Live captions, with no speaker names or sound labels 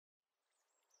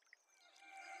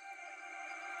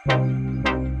Okay.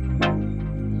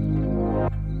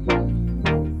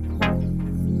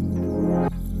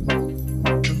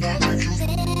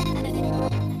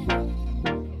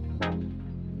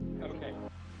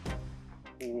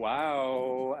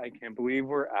 Wow, I can't believe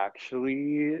we're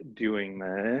actually doing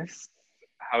this.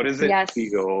 How does it Yes,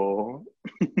 feel?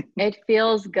 it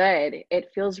feels good. It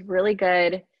feels really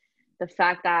good. The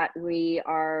fact that we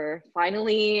are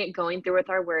finally going through with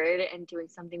our word and doing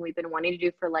something we've been wanting to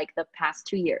do for like the past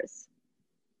 2 years.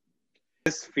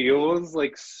 This feels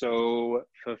like so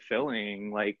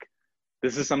fulfilling. Like,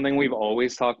 this is something we've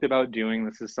always talked about doing.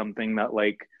 This is something that,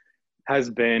 like, has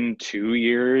been 2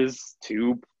 years,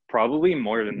 probably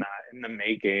more than that in the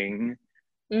making.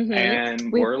 Mm-hmm.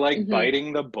 And We've, we're like mm-hmm.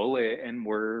 biting the bullet and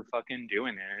we're fucking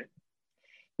doing it.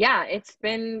 Yeah, it's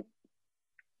been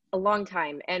a long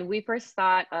time. And we first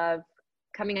thought of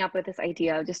coming up with this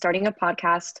idea of just starting a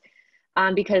podcast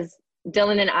because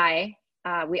Dylan and I,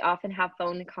 we often have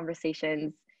phone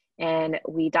conversations and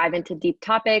we dive into deep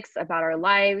topics about our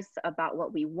lives, about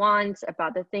what we want,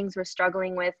 about the things we're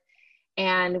struggling with.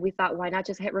 And we thought, why not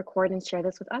just hit record and share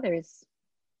this with others?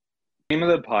 The name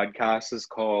of the podcast is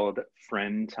called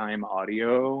Friend Time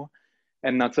Audio,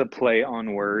 and that's a play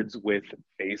on words with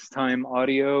FaceTime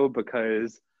audio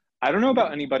because I don't know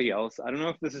about anybody else. I don't know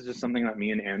if this is just something that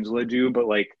me and Angela do, but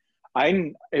like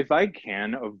if I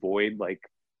can avoid like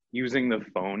using the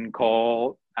phone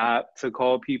call app to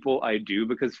call people, I do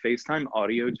because FaceTime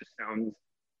audio just sounds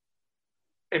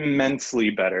immensely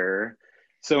better.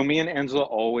 So me and Angela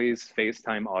always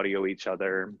FaceTime audio each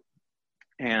other.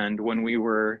 And when we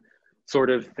were sort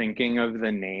of thinking of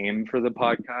the name for the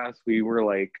podcast, we were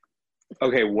like,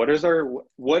 okay, what is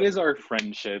our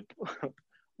friendship?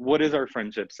 What does our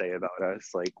friendship say about us?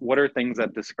 Like, what are things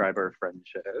that describe our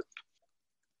friendship?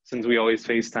 Since we always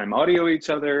FaceTime audio each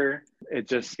other, it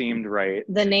just seemed right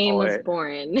The to name call was it.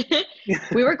 born.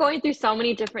 We were going through so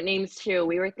many different names too.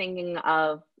 We were thinking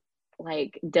of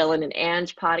like Dylan and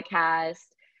Ange podcast,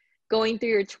 going through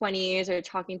your 20s or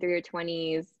talking through your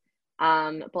 20s.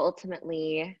 But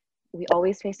ultimately, we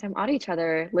always FaceTime out each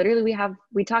other. Literally,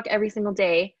 we talk every single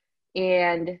day,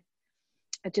 and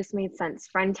it just made sense.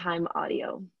 Friend time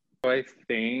audio. I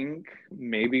think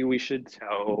maybe we should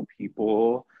tell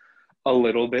people a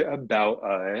little bit about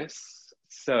us.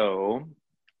 So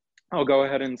I'll go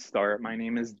ahead and start. My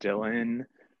name is Dylan.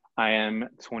 I am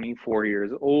 24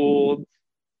 years old.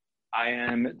 I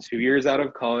am 2 years out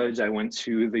of college. I went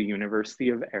to the University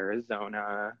of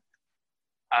Arizona.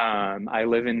 I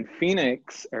live in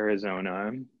Phoenix,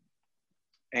 Arizona,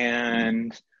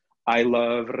 and I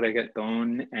love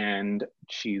reggaeton and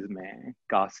chisme,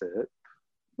 gossip.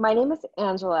 My name is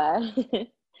Angela.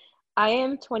 I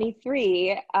am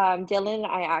 23. Dylan and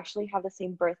I actually have the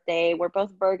same birthday. We're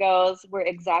both Virgos. We're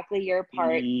exactly a year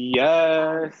apart.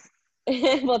 Um,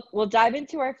 Yes, we'll dive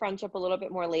into our friendship a little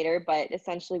bit more later, but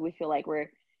essentially we feel like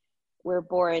we're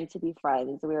born to be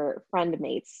friends. We're friend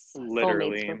mates, soulmates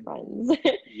literally. for friends.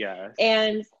 Yes.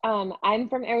 And I'm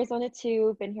from Arizona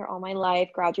too. Been here all my life.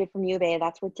 Graduated from U of A.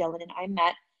 That's where Dylan and I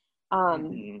met. Um,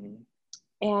 Mhm.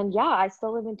 and yeah, I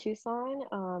still live in Tucson.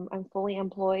 I'm fully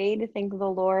employed, thank the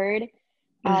Lord.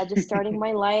 Just starting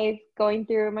my life, going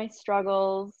through my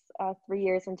struggles. 3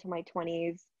 years into my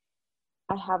 20s,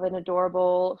 I have an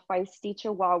adorable feisty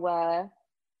Chihuahua.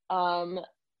 Um,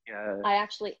 Yes. I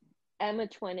actually am a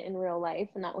twin in real life,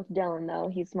 not with Dylan though.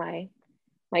 He's my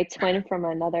twin from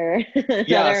another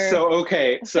Yeah, another so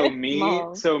okay,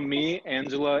 mom.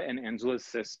 Angela, and Angela's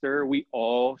sister, we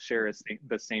all share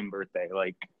the same birthday,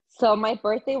 like So my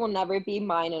birthday will never be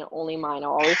mine and only mine.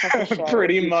 I'll always have to share it with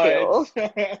pretty you much. too.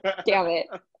 Damn it.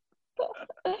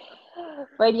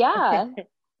 But yeah,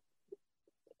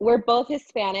 we're both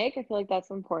Hispanic. I feel like that's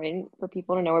important for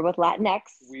people to know. We're both Latinx.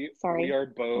 We Sorry, are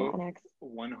both Latinx.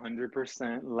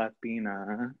 100%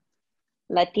 Latina.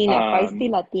 Latina,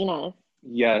 feisty Um, Latinas.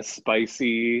 yes,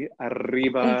 spicy,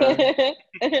 arriba.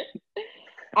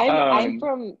 I'm Um,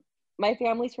 from my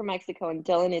family's from Mexico and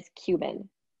Dylan is Cuban.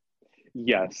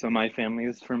 yeah, so my family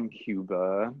is from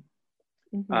Cuba.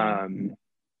 Hmm. Um,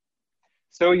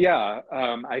 so yeah,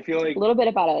 I feel A like little bit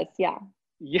about us, yeah.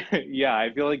 yeah,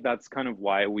 I feel like that's kind of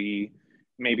why we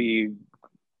maybe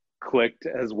clicked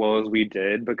as well as we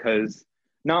did because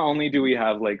not only do we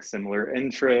have like similar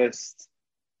interests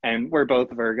and we're both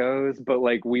Virgos, but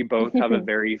like we both have a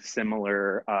very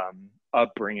similar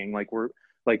upbringing. Like we're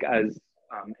like as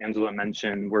Angela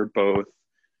mentioned, we're both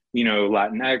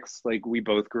Latinx. Like we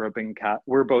both grew up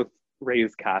we're both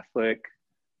raised Catholic.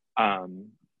 Um,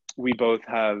 we both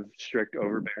have strict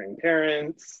overbearing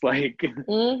parents. Like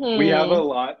we have a Hmm.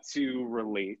 lot to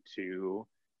relate to,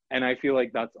 and I feel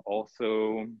like that's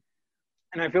also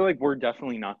And I feel like we're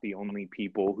definitely not the only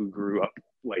people who grew up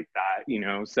like that, you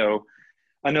know? So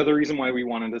another reason why we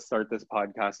wanted to start this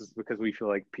podcast is because we feel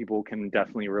like people can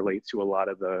definitely relate to a lot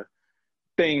of the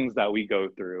things that we go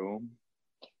through.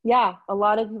 Yeah, a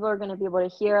lot of people are going to be able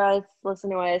to hear us, listen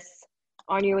to us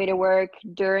on your way to work,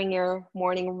 during your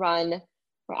morning run,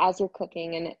 or as you're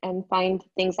cooking, and find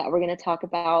things that we're going to talk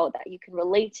about that you can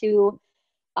relate to,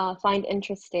 find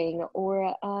interesting,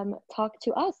 or talk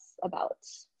to us about.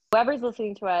 Whoever's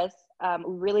listening to us,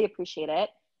 we really appreciate it.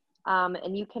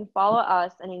 And you can follow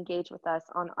us and engage with us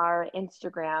on our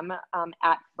Instagram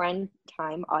at Friend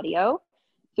Time Audio.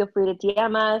 Feel free to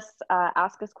DM us,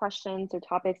 ask us questions or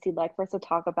topics you'd like for us to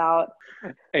talk about.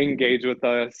 Engage with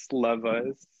us, love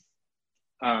us.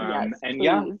 Yes, And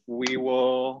yeah, please. we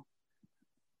will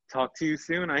talk to you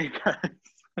soon, I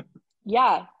guess.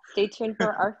 Yeah, stay tuned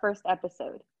for our first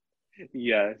episode.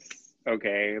 Yes.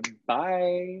 Okay.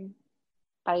 Bye.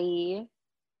 Bye.